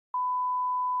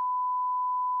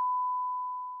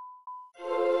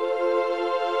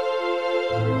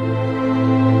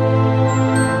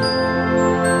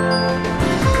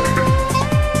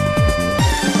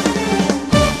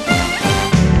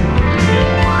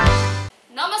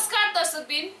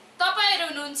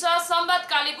सम्बाद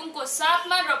कालिम्पोङको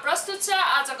साथमा र प्रस्तुत छ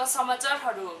आजका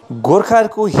समाचारहरू।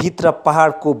 गोर्खाहरूको हित र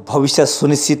पहाडको भविष्य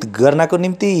सुनिश्चित गर्नको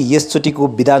निम्ति यसचोटिको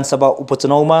विधानसभा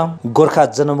उपचुनावमा गोर्खा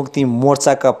जनमुक्ति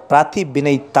मोर्चाका प्रार्थी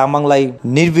विनय तामाङलाई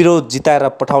निर्विरोध जिताएर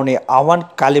पठाउने आह्वान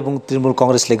कालेबुङ तृणमूल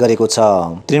कांग्रेसले गरेको छ।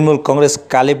 तृणमूल कांग्रेस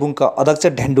कालेबुङका अध्यक्ष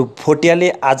ढेन्डु भोटियाले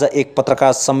आज एक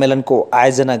पत्रकार सम्मेलनको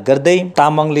आयोजना गर्दै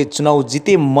तामाङले चुनाव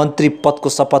जिते मन्त्री पदको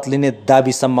शपथ लिने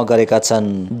दाबीसम्म गरेका छन्।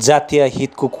 जातीय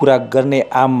हितको कुरा गर्ने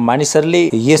आम मानिसहरूले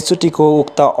यसचोटिको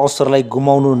उक्त अवसरलाई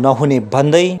गुमाउनु नहुने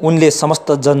भन्दै उनले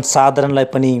समस्त जनसाधारणलाई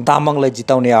पनि तामाङलाई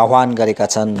जिताउने आह्वान गरेका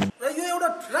छन्। र यो एउटा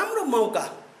राम्रो मौका,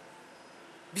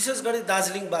 विशेष गरी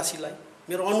दार्जिलिङवासीलाई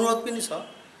मेरो अनुरोध पनि छ,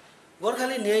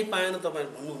 गोर्खाले न्याय पाएन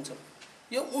तपाईहरु भन्नुहुन्छ,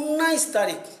 यो 19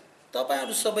 तारिक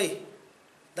तपाईहरु सबै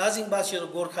दार्जिलिङवासीहरु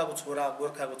गोर्खाको छोरा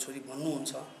गोर्खाको छोरी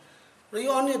भन्नुहुन्छ र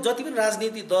यो अन्य जति पनि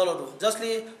राजनीतिक दलहरु जसले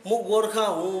म गोर्खा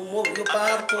हुँ, म यो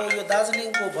पहाडको यो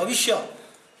दार्जिलिङको भविष्य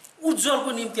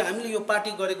उज्जवलको निम्ति हामीले यो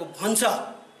पार्टी गरेको भन्छ,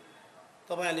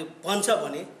 तपाईहरुले भन्छ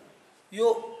भने यो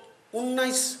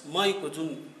 19 मईको जुन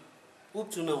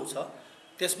उपचुनाव छ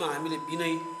त्यसमा हामीले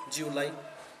विनय ज्यूलाई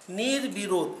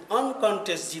निर्विरोध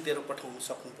अनकन्टेस्ट जितेर पठाउन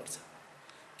सक्नुपर्छ।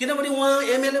 किनभने उहाँ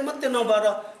एमएलए मात्रै नभएर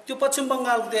त्यो पश्चिम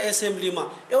बंगालको त्यो एसेम्ब्लीमा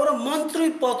एउटा मन्त्री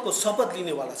पदको शपथ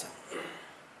लिनेवाला छ।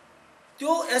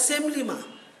 त्यो एसेम्ब्लीमा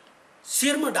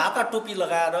शिरमा ढाका टोपी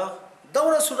लगाएर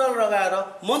दौरा सुरुवाल लगाएर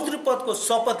मन्त्री पदको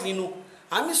शपथ लिनु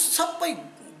हामी सबै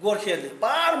गोर्खेहरूले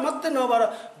पहाड मात्रै नभएर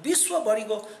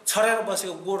विश्वभरिको छरेर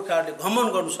बसेको गोर्खाहरूले घमण्ड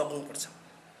गर्नु सक्नुपर्छ।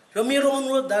 र मेरो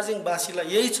अनुरोध दार्जिलिङवासीलाई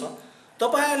यही छ,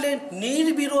 तपाईहरुले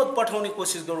निर्विरोध पठाउने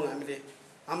कोसिस गरौँ हामीले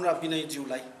हाम्रा विनय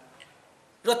ज्यूलाई।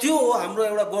 र त्यो हो हाम्रो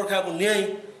एउटा गोर्खाको न्याय।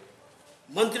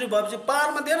 मन्त्री भएपछि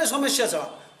पहाडमा धेरै समस्या छ,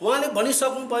 उहाँले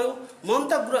भनिसक्नुभयो,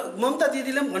 ममता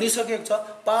दिदीले पनि भनिसकेको छ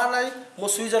पहाडलाई म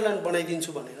स्विजरल्यान्ड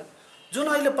बनाइदिन्छु भनेर। जुन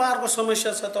अहिले पहाडको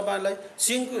समस्या छ तपाईहरुलाई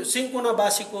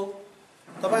सिंकोनावासीको,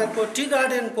 तपाईहरुको टी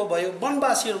गार्डनको भयो,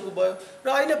 वनवासीहरुको भयो र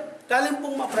अहिले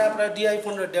कालिम्पोङमा प्राय डिआई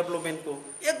फन्ड र डेभलपमेन्टको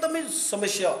एकदमै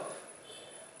समस्या।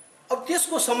 अब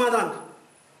त्यसको समाधान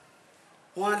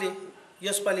उहाँले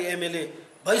यसपालि एमएलए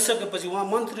भइसकेपछि, उहाँ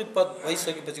मन्त्री पद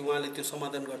भइसकेपछि उहाँले त्यो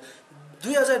समाधान गर्छ।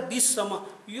 2020 सम्म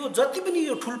यो जति पनि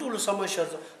यो ठुल्ठुलो समस्या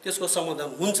छ त्यसको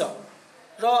समाधान हुन्छ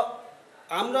र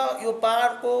हाम्रा यो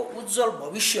पहाडको उज्जवल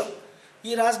भविष्य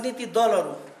यी राजनीतिक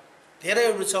दलहरु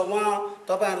धेरैहरु छ, उहाँ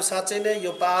तपाईहरु साँच्चै नै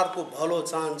यो पहाडको भलो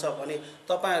चाहन्छ भने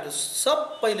तपाईहरु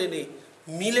सबैले नै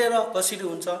मिलेर कसरी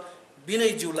हुन्छ विनय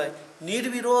ज्यूलाई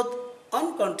निर्विरोध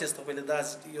अनकन्टेस्ट तपाईले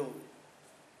यो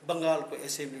बंगालको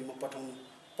एसेम्ब्लीमा पठाउनु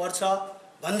पर्छ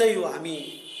भन्दै यो हामी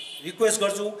रिक्वेस्ट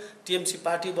गर्छौं टीएमसी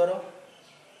पार्टीबाट।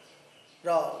 र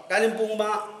कालिम्पोङमा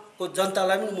को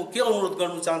जनतालाई पनि म के अनुरोध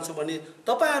गर्न चाहन्छु भने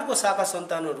तपाईहरुको शाखा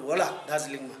सन्तानहरु होला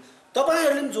दार्जिलिङमा,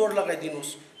 तपाईहरुले पनि जोड लगाइदिनुस्।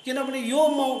 किनभने यो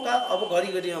मौका अब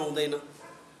घरिघरि आउँदैन,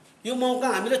 यो मौका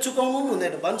हामीले चुकाउनु पनि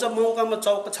हुँदैन भन्छ, मौकामा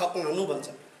चौका छक्का हान्नु भन्छ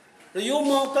र यो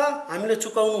मौका हामीले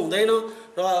चुकाउनु हुँदैन।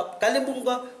 र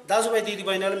कालिम्पोङका दाजुभाइ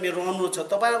दिदीबहिनीहरुलाई मेरो अनुरोध छ,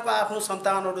 तपाईहरुको आफ्नो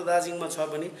सन्तानहरु दार्जिलिङमा छ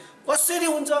भने कसरी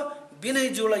हुन्छ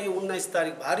विनय ज्यूलाई यो 19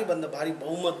 तारिक भारी भन्दा भारी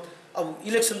बहुमत, अब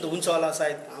इलेक्सन त हुन्छ होला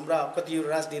सायद, हाम्रा कति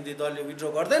राजनीतिक दलले विड्रो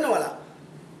गर्दैन होला,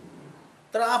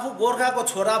 तर आफू गोर्खाको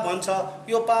छोरा भन्छ,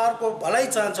 यो पहाडको भलाइ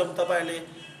चाहन्छ भने तपाईहरुले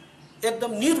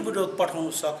एकदम निर्विरोध पठाउन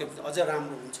सके अझ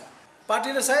राम्रो हुन्छ।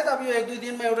 पार्टीले सायद अब यो 1-2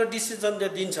 दिनमा एउटा डिसिजन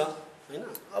दिन्छ हैन।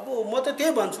 अब म त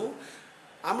त्यही भन्छु,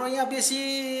 हाम्रो यहाँ बेसी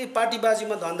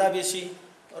पार्टीबाजीमा धन्दा बेसी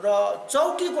र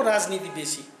चौकीको राजनीति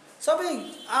बेसी, सबै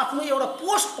आफ्नो एउटा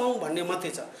पोस्ट पाउँ भन्ने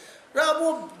मात्रै छ। र अब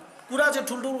कुरा चाहिँ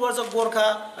ठुल्ठुलो गर्छ गोर्खा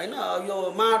हैन, यो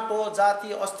माटो जाति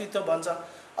अस्तित्व भन्छ।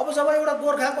 अब जब एउटा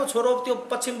गोर्खाको छोरो त्यो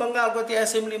पश्चिम बंगालको त्यो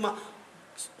एसेम्ब्लीमा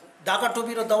ढाका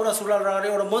टोपी र दौरा सुरुवाल लगाएर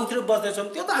एउटा मन्त्री बस्दैछ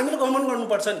त्यो त हामीले गमन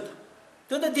गर्नुपर्छ नि त,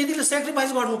 त्यो त दिदीले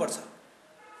सेक्रिफाइस गर्नुपर्छ।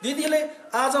 दिदीले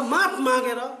आज माफ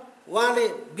मागेर उहाँले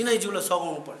विनय ज्यूलाई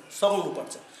सघाउनु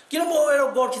पर्छ। किन म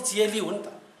एउटा गोर्खे चेली हो नि त,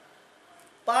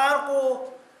 पहाडको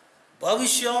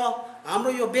भविष्य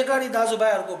हाम्रो यो बेकारी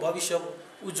दाजुभाइहरुको भविष्य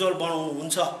उज्जवल बनाउनु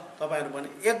हुन्छ तपाईहरु भने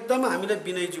एकदम हामीले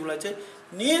विनय ज्यूलाई चाहिँ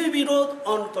निर्विरोध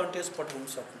अनकन्टेस्ट पठाउन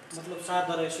सक्नु। मतलब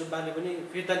सादर सुब्बाले पनि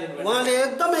फिर्ता लिनु, उहाँले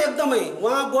एकदमै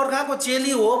उहाँ गोर्खाको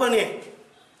चेली हो भने,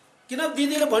 किन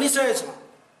दिदीले भनिसकेको छ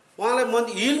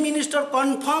उहाँलाई हिल मिनिस्टर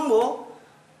कन्फर्म हो।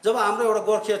 जब हाम्रो एउटा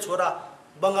गोर्खे छोरा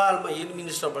बंगालमा हिल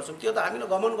मिनिस्टर बन्छ त्यो त हामीले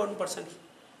गमन गर्नुपर्छ नि।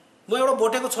 म एउटा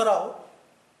भोटेको छोरा हो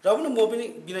र पनि म पनि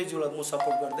विनय ज्यूलाई म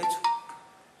सपोर्ट गर्दैछु।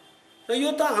 र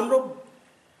यो त हाम्रो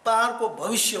पहाडको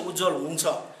भविष्य उज्जवल हुन्छ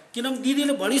किनभने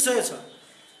दिदीले भनिसकेको छ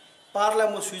पारलाई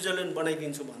म स्विजरल्यान्ड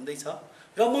बनाइदिन्छु भन्दैछ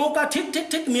र मौका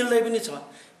ठिक मिल्दै पनि छ।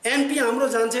 एमपी हाम्रो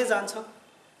जान्छ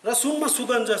र सुनमा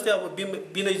सुगन जस्तै अब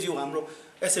विनयज्यू हाम्रो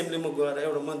एसेम्ब्लीमा गएर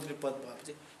एउटा मन्त्री पद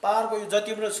भएपछि पारको यो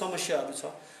जति पनि समस्याहरू छ,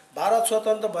 भारत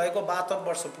स्वतन्त्र भएको 72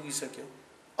 वर्ष पुगिसक्यो,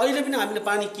 अहिले पनि हामीले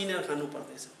पानी किनेर खानु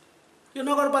पर्दैछ। यो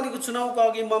नगरपालिका चुनावको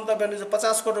अघि ममता ब्यानर्जीले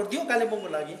 50 करोड दियो कालिम्पोङको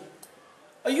लागि।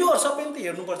 यो सबै त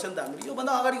हेर्नुपर्छ नि त हामीले।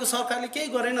 योभन्दा अगाडिको सरकारले केही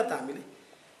गरेन त हामीले।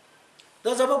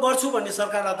 र जब गर्छु भन्ने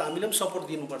सरकारलाई त हामीले पनि सपोर्ट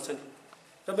दिनुपर्छ नि।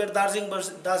 र मेरो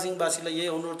दार्जिलिङवासीलाई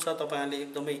यही अनुरोध छ, तपाईँहरूले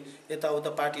एकदमै यताउता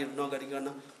पार्टीहरू नगरिकन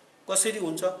कसरी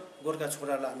हुन्छ गोर्खा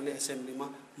छोरालाई हामीले एसेम्ब्लीमा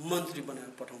मन्त्री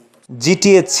बनाएर पठाउनुपर्छ।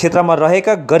 जिटिए क्षेत्रमा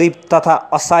रहेका गरिब तथा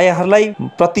असहायहरूलाई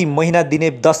प्रति महिना दिने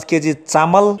 10 केजी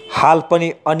चामल हाल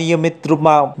पनि अनियमित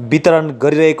रूपमा वितरण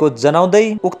गरिरहेको जनाउँदै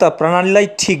उक्त प्रणालीलाई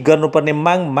ठिक गर्नुपर्ने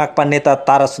माग माकपा नेता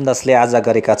तारा सुन्दासले आज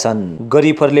गरेका छन्।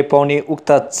 गरिबहरूले पाउने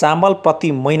उक्त चामल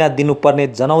प्रति महिना दिनुपर्ने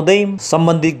जनाउँदै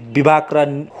सम्बन्धित विभाग र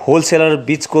होलसेलर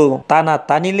बीचको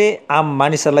तानातानीले आम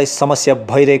मानिसहरूलाई समस्या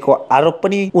भइरहेको आरोप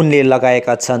पनि उनले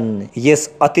लगाएका छन्। यस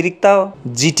अतिरिक्त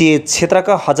जिटिए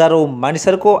क्षेत्रका हजारौं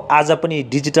मानिसहरूको आज पनि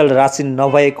डिजिटल राशन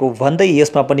नभएको भन्दै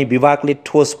यसमा पनि विभागले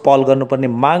ठोस पहल गर्नुपर्ने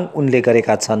माग उनले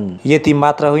गरेका छन्। यति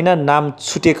मात्र होइन, नाम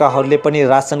छुटेकाहरूले पनि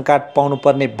राशन कार्ड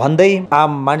पाउनुपर्ने भन्दै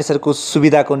आम मानिसहरूको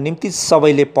सुविधाको निम्ति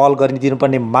सबैले पहल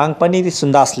गरिदिनुपर्ने माग पनि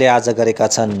सुन्दासले आज गरेका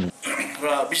छन्। र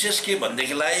विशेष के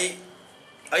भन्देखिलाई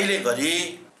अहिले घरि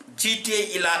जिटिए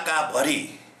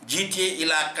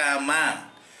इलाकामा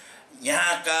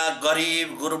यहाँका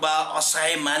गरिब गुरुबा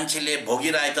असहाय मान्छेले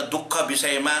भोगिरहेका दुःख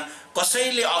विषयमा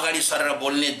कसैले अगाडि सरेर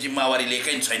बोल्ने जिम्मेवारी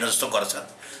लिएकै छैन जस्तो गर्छ।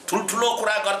 ठुल्ठुलो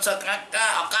कुरा गर्छ, कहाँ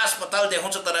आकाश पाताल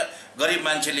देखाउँछ, तर गरिब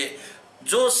मान्छेले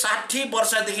जो 60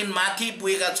 वर्षदेखि माथि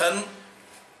पुगेका छन्,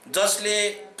 जसले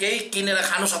केही किनेर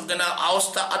खानु सक्दैन,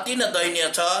 अवस्था अति नै दयनीय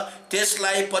छ,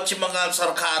 त्यसलाई पश्चिम बङ्गाल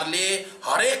सरकारले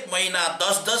हरेक महिना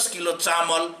 10-10 किलो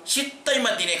चामल सित्तैमा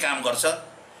दिने काम गर्छ।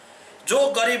 जो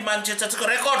गरिब मान्छे छ त्यसको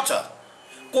रेकर्ड छ,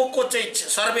 को चाहिँ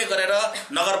सर्वे गरेर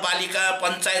नगरपालिका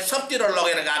पञ्चायत सबतिर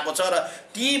लगेर गएको छ र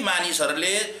ती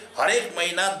मानिसहरूले हरेक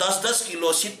महिना 10-10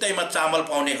 किलो सित्तैमा चामल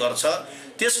पाउने गर्छ।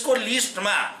 त्यसको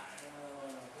लिस्टमा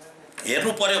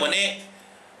हेर्नु पर्यो भने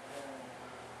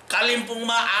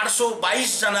कालिम्पोङमा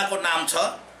 822 जनाको नाम छ,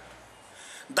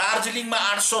 दार्जिलिङमा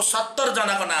 870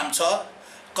 जनाको नाम छ,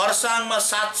 खरसाङमा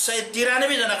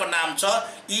 793 जनाको नाम छ।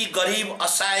 यी गरिब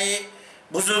असहाय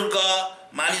बुजुर्ग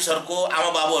मानिसहरूको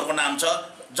आमाबाबुहरूको नाम छ।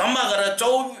 जम्मा गरेर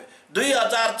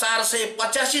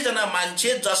 2485 जना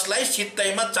मान्छे जसलाई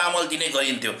सित्तैमा चामल दिने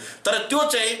गरिन्थ्यो। तर त्यो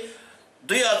चाहिँ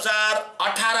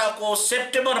 2018 को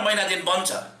सेप्टेम्बर महिनादेखि बन्द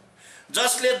छ।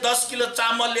 जसले 10 किलो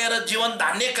चामल लिएर जीवन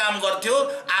धान्ने काम गर्थ्यो,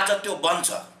 आज त्यो बन्द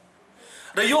छ।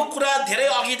 र यो कुरा धेरै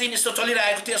अघिदेखि यस्तो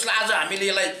चलिरहेको थियो। यसलाई आज हामीले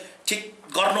यसलाई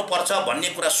ठिक गर्नुपर्छ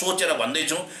भन्ने कुरा सोचेर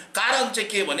भन्दैछौँ। कारण चाहिँ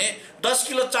के भने 10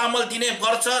 किलो चामल दिने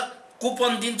गर्छ,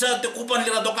 कुपन दिन्छ, त्यो कुपन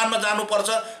लिएर दोकानमा जानुपर्छ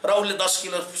र उसले 10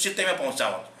 किलो सित्तैमा पाउँछ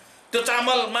चामल। त्यो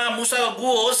चामलमा मुसा गु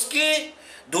होस् कि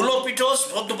धुलो पिठो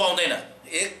होस् सोध्नु पाउँदैन।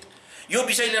 यो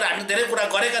विषय लिएर हामीले धेरै कुरा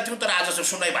गरेका थियौँ, तर आज चाहिँ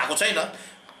सुनाइ भएको छैन।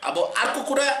 अब अर्को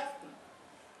कुरा,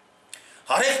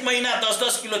 हरेक महिना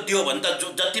 10-10 किलो दियो भने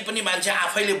त जति पनि मान्छे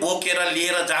आफैले बोकेर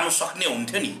लिएर जानु सक्ने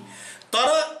हुन्थ्यो नि। तर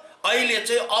अहिले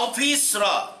चाहिँ अफिस र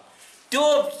त्यो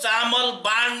चामल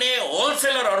बाँड्ने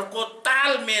होलसेलरहरूको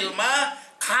तालमेलमा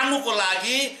खानुको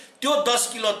लागि त्यो 10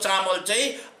 किलो चामल चाहिँ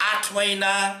 8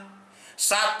 महिना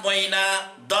 7 महिना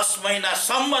 10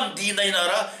 महिनासम्म दिँदैन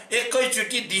र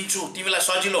एकैचोटि दिन्छु तिमीलाई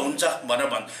सजिलो हुन्छ भनेर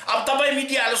भन्छ। अब तपाईँ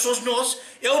मिडियाले सोच्नुहोस्,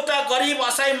 एउटा गरिब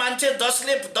असहाय मान्छे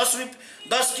जसले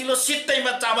 10 किलो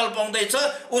सित्तैमा चामल पाउँदैछ,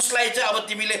 उसलाई चाहिँ अब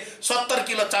तिमीले 70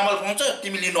 किलो चामल पाउँछ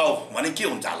तिमी लिनु आऊ भने के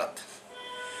हुन्छ हालत?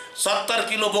 70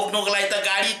 किलो बोक्नुको लागि त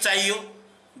गाडी चाहियो,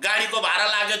 गाडीको भाडा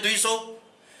लाग्यो 200,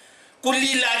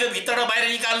 कुल्ली लाग्यो भित्र बाहिर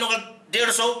निकाल्नुको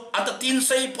 150, अन्त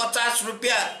 350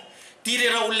 रुपियाँ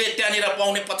तिरेर उसले त्यहाँनिर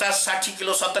पाउने 50-60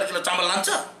 किलो 70 किलो चामल लान्छ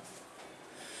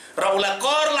र उसलाई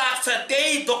कर लाग्छ।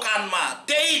 त्यही दोकानमा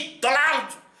त्यही दलाल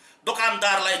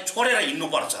दोकानदारलाई छोडेर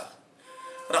हिँड्नुपर्छ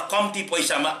र कम्ती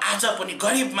पैसामा आज पनि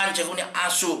गरिब मान्छेको नि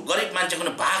आँसु, गरिब मान्छेको नि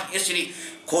भाग यसरी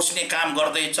खोज्ने काम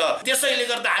गर्दैछ। त्यसैले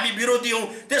गर्दा हामी विरोधी हौँ।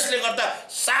 त्यसले गर्दा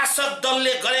शासक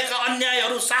दलले गरेका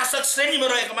अन्यायहरू, शासक श्रेणीमा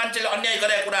रहेका मान्छेले अन्याय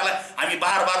गरेका कुरालाई हामी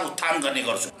बार उत्थान गर्ने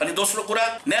गर्छौँ। अनि दोस्रो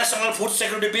कुरा, नेसनल फुड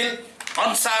सेक्युरिटी बिल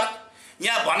अनुसार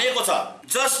यहाँ भनेको छ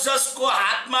जसको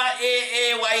हातमा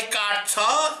एएवाई कार्ड छ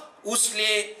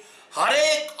उसले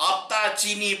हरेक हप्ता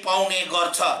चिनी पाउने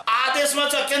गर्छ। आदेशमा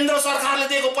छ, केन्द्र सरकारले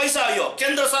दिएको पैसा हो यो,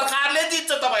 केन्द्र सरकारले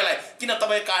दिन्छ तपाईलाई, किन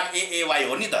तपाईँ कार्ड एएवाई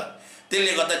हो नि त।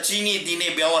 त्यसले गर्दा चिनी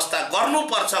दिने व्यवस्था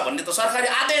गर्नुपर्छ भन्ने त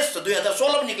सरकारी आदेश छ,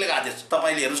 2016 मा निक्लेको आदेश।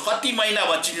 तपाईँले हेर्नुहोस् कति महिना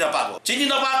भयो चिनी नपाएको,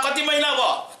 चिनी नपाएको कति महिना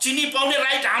भयो। चिनी पाउने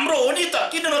राइट हाम्रो हो नि त,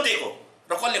 किन नदिएको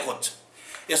र कसले खोज्छ?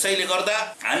 यसैले गर्दा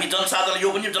हामी जनसाधारणलाई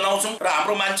यो पनि जनाउँछौँ र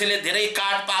हाम्रो मान्छेले धेरै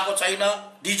कार्ड पाएको छैन,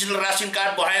 डिजिटल रासन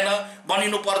कार्ड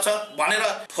बनिनुपर्छ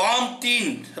भनेर फर्म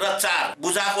 3 र 4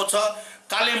 बुझाएको छ।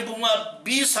 कालिम्पोङमा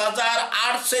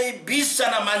 20,820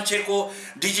 जना मान्छेको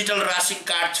डिजिटल रासन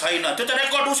कार्ड छैन, त्यो त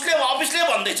रेकर्ड उसले अफिसले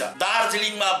भन्दैछ।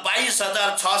 दार्जिलिङमा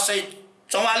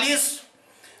 22,644,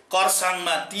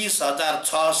 खरसाङमा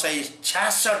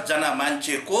 30,666 जना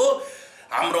मान्छेको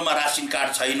हाम्रोमा रासन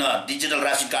कार्ड छैन, डिजिटल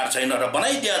रासन कार्ड छैन र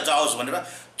बनाइदिया जाओस् भनेर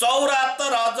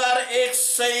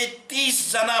 74,130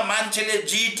 जना मान्छेले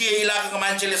जिटिए इलाकाको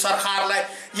मान्छेले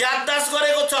सरकारलाई याददास्त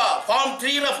गरेको छ, फर्म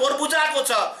 3 र 4 बुझाएको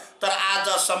छ, तर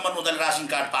आजसम्म उनीहरूले रासन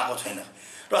कार्ड पाएको छैन।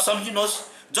 र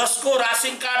सम्झिनुहोस्, जसको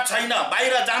रासन कार्ड छैन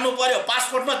बाहिर जानु पर्यो,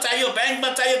 पासपोर्टमा चाहियो, ब्याङ्कमा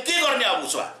चाहियो, के गर्ने अब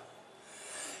उसमा?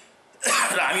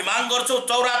 र हामी माग गर्छौँ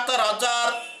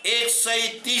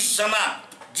 74,130 जना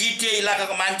जिटिए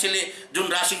इलाकाको मान्छेले जुन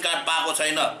रासन कार्ड पाएको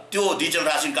छैन त्यो डिजिटल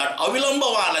रासन कार्ड अविलम्ब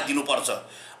उहाँलाई दिनुपर्छ।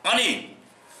 अनि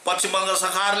पश्चिम बङ्गाल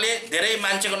सरकारले धेरै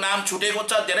मान्छेको नाम छुटेको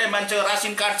छ, धेरै मान्छेको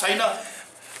रासन कार्ड छैन,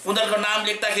 उनीहरूको नाम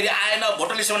लेख्दाखेरि आएन,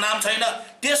 भोटर लिस्टमा नाम छैन,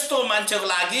 त्यस्तो मान्छेको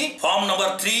लागि form number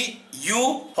 3U,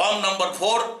 form number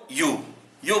 4U,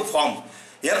 यो फर्म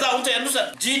हेर्दा हुन्छ। हेर्नुहोस्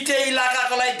न, जिटिए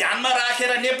इलाकाकोलाई ध्यानमा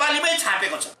राखेर नेपालीमै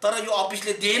छापेको छ, तर यो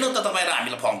अफिसले दिएन त तपाईँ र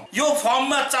हामीलाई फर्म। यो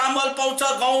फर्ममा चामल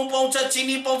पाउँछ, गहुँ पाउँछ,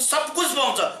 चिनी पाउँछ, सब कुछ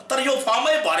पाउँछ, तर यो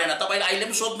फर्मै भरेन। तपाईँले अहिले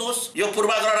पनि सोध्नुहोस्, यो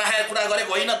पूर्वाग्रह राखेर कुरा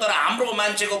गरेको होइन, तर हाम्रो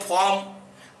मान्छेको फर्म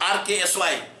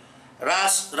RKSY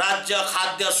राज्य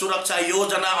खाद्य सुरक्षा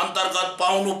योजना अन्तर्गत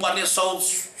पाउनुपर्ने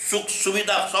सुख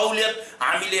सुविधा सहुलियत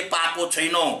हामीले पाएको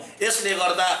छैनौँ। यसले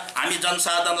गर्दा हामी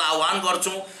जनसाधारणलाई आह्वान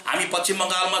गर्छौँ, हामी पश्चिम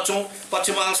बङ्गालमा छौँ,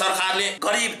 पश्चिम बङ्गाल सरकारले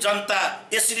गरिब जनता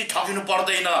यसरी ठगिनु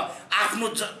पर्दैन। आफ्नो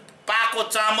पाएको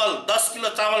चामल 10 किलो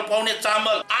चामल पाउने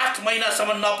चामल 8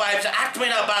 महिनासम्म नपाएपछि 8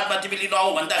 महिना बादमा तिमी लिनु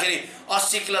आऊ भन्दाखेरि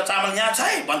 80 किलो चामल यहाँ छ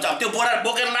है भन्छ। त्यो बोरा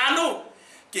बोकेर लानु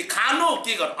कि खानु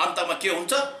के गर्नु, अन्तमा के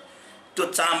हुन्छ? त्यो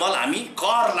चामल हामी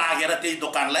कर लागेर त्यही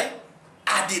दोकानलाई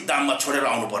आधी दाममा छोडेर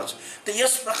आउनुपर्छ। त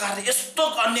यस प्रकारले यस्तो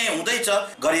अन्याय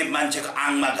हुँदैछ, गरिब मान्छेको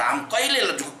आङमा घाम कहिले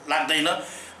लाग्दैन,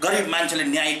 गरिब मान्छेले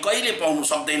न्याय कहिले पाउनु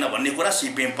सक्दैन भन्ने कुरा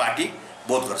सिपिएम पार्टी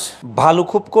बोध गर्छ।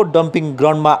 भालुखोपको डम्पिङ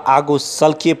ग्राउन्डमा आगो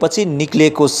सल्किएपछि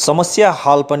निक्लिएको समस्या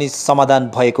हाल पनि समाधान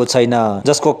भएको छैन,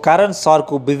 जसको कारण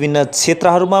सहरको विभिन्न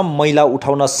क्षेत्रहरूमा मैला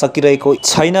उठाउन सकिरहेको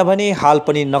छैन भने हाल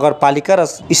पनि नगरपालिका र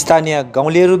स्थानीय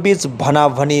गाउँलेहरू बीच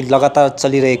भनाभनी लगातार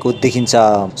चलिरहेको देखिन्छ।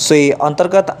 सोही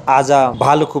अन्तर्गत आज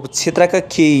भालुखोप क्षेत्रका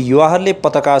केही युवाहरूले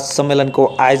पत्रकार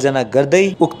सम्मेलनको आयोजना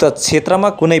गर्दै उक्त क्षेत्रमा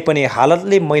कुनै पनि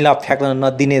हालतले मैला फ्याँक्न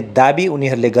नदिने दाबी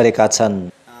उनीहरूले गरेका छन्।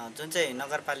 जुन चाहिँ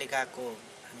नगरपालिकाको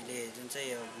हामीले जुन चाहिँ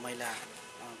यो मैला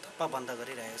थप्पा बन्द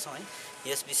गरिरहेका छौँ है,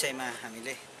 यस विषयमा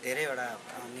हामीले धेरैवटा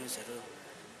न्युजहरू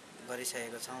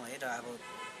गरिसकेको छौँ है। र अब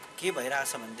के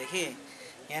भइरहेछ भनेदेखि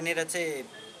यहाँनिर चाहिँ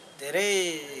धेरै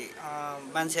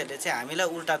मान्छेहरूले चाहिँ हामीलाई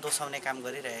उल्टा दोषाउने काम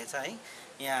गरिरहेछ है।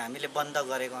 यहाँ हामीले बन्द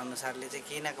गरेको अनुसारले चाहिँ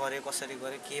किन गर्यो, कसरी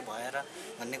गर्यो, के भएर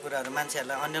भन्ने कुराहरू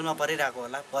मान्छेहरूलाई अन्यलमा परिरहेको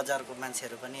होला, बजारको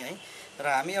मान्छेहरू पनि है। र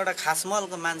हामी एउटा खास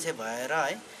महलको मान्छे भएर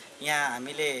है यहाँ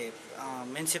हामीले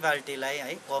म्युनिसिपालिटीलाई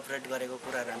है कोअपरेट गरेको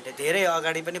कुराहरू हामीले धेरै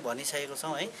अगाडि पनि भनिसकेको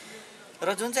छौँ है।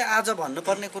 र जुन चाहिँ आज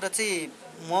भन्नुपर्ने कुरा चाहिँ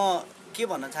म के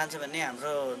भन्न चाहन्छु भने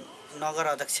हाम्रो नगर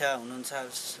अध्यक्ष हुनुहुन्छ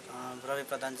रवि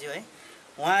प्रधानजी है,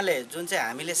 उहाँले जुन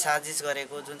चाहिँ हामीले साजिस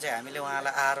गरेको, जुन चाहिँ हामीले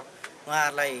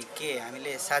उहाँहरूलाई के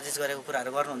हामीले साजिस गरेको कुराहरू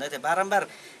गर्नुहुँदै थियो, बारम्बार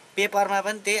पेपरमा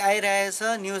पनि त्यही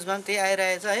आइरहेछ, न्युजमा पनि त्यही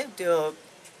आइरहेछ है। त्यो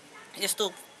यस्तो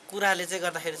कुराले चाहिँ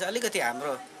गर्दाखेरि चाहिँ अलिकति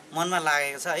हाम्रो मनमा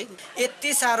लागेको छ है।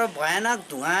 यति साह्रो भयानक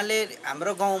धुवाँले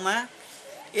हाम्रो गाउँमा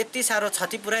यति साह्रो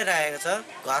क्षति पुर्याइरहेको छ।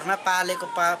 घरमा पालेको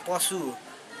पशु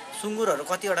सुँगुरहरू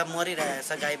कतिवटा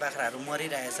मरिरहेछ, गाई बाख्राहरू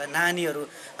मरिरहेछ, नानीहरू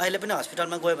अहिले पनि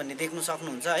हस्पिटलमा गयो भने देख्नु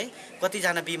सक्नुहुन्छ है,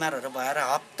 कतिजना बिमारहरू भएर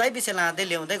हप्तै पछि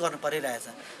लाँदै ल्याउँदै गर्नु परिरहेछ।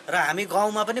 र हामी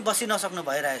गाउँमा पनि बसि नसक्नु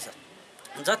भइरहेछ।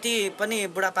 जति पनि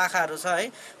बुढापाकाहरू छ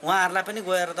है, उहाँहरूलाई पनि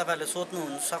गएर तपाईँहरूले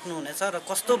सोध्नु सक्नुहुनेछ र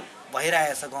कस्तो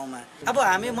भइरहेछ गाउँमा। अब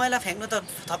हामी मैला फ्याँक्नु त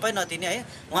थप्पै नदिने है,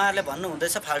 उहाँहरूले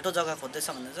भन्नुहुँदैछ फाल्टो जग्गा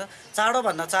खोज्दैछ भन्दैछ।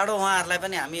 चाँडोभन्दा चाँडो उहाँहरूलाई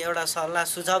पनि हामी एउटा सल्लाह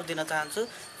सुझाव दिन चाहन्छु,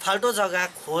 फाल्टो जग्गा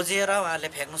खोजेर उहाँहरूले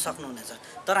फ्याँक्नु सक्नुहुनेछ,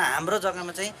 तर हाम्रो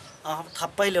जग्गामा चाहिँ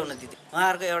थप्पै ल्याउन दिँदै।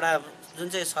 उहाँहरूको एउटा जुन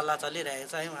चाहिँ सल्लाह चलिरहेको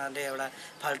छ है, उहाँहरूले एउटा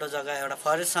फाल्टो जग्गा एउटा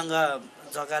फरेस्टसँग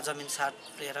जग्गा जमिन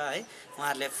साटेर है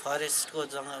उहाँहरूले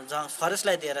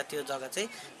फरेस्टलाई दिएर त्यो जग्गा चाहिँ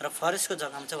र फरेस्टको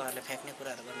जग्गामा चाहिँ उहाँहरूले फ्याँक्ने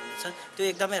कुराहरू गर्नुहुनेछ। त्यो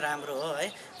एकदमै राम्रो हो है।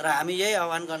 र हामी यही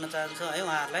आह्वान गर्न चाहन्छौँ है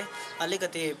उहाँहरूलाई,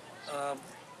 अलिकति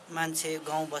मान्छे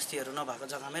गाउँ बस्तीहरू नभएको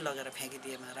जग्गामै लगेर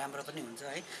फ्याँकिदिएमा राम्रो पनि हुन्छ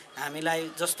है। हामीलाई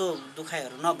जस्तो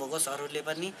दुखाइहरू नभोगोस् अरूले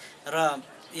पनि, र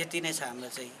यति नै छ हाम्रो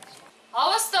चाहिँ।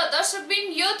 हवस् त दर्शकबिन,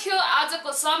 यो थियो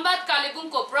आजको संवाद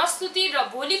कालेबुङको प्रस्तुति र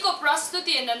भोलिको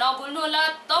प्रस्तुति हेर्न नभुल्नुहोला।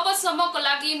 तबसम्मको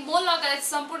लागि म लगायत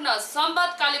सम्पूर्ण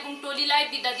संवाद कालेबुङ टोलीलाई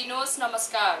बिदा दिनुहोस्।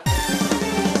 नमस्कार।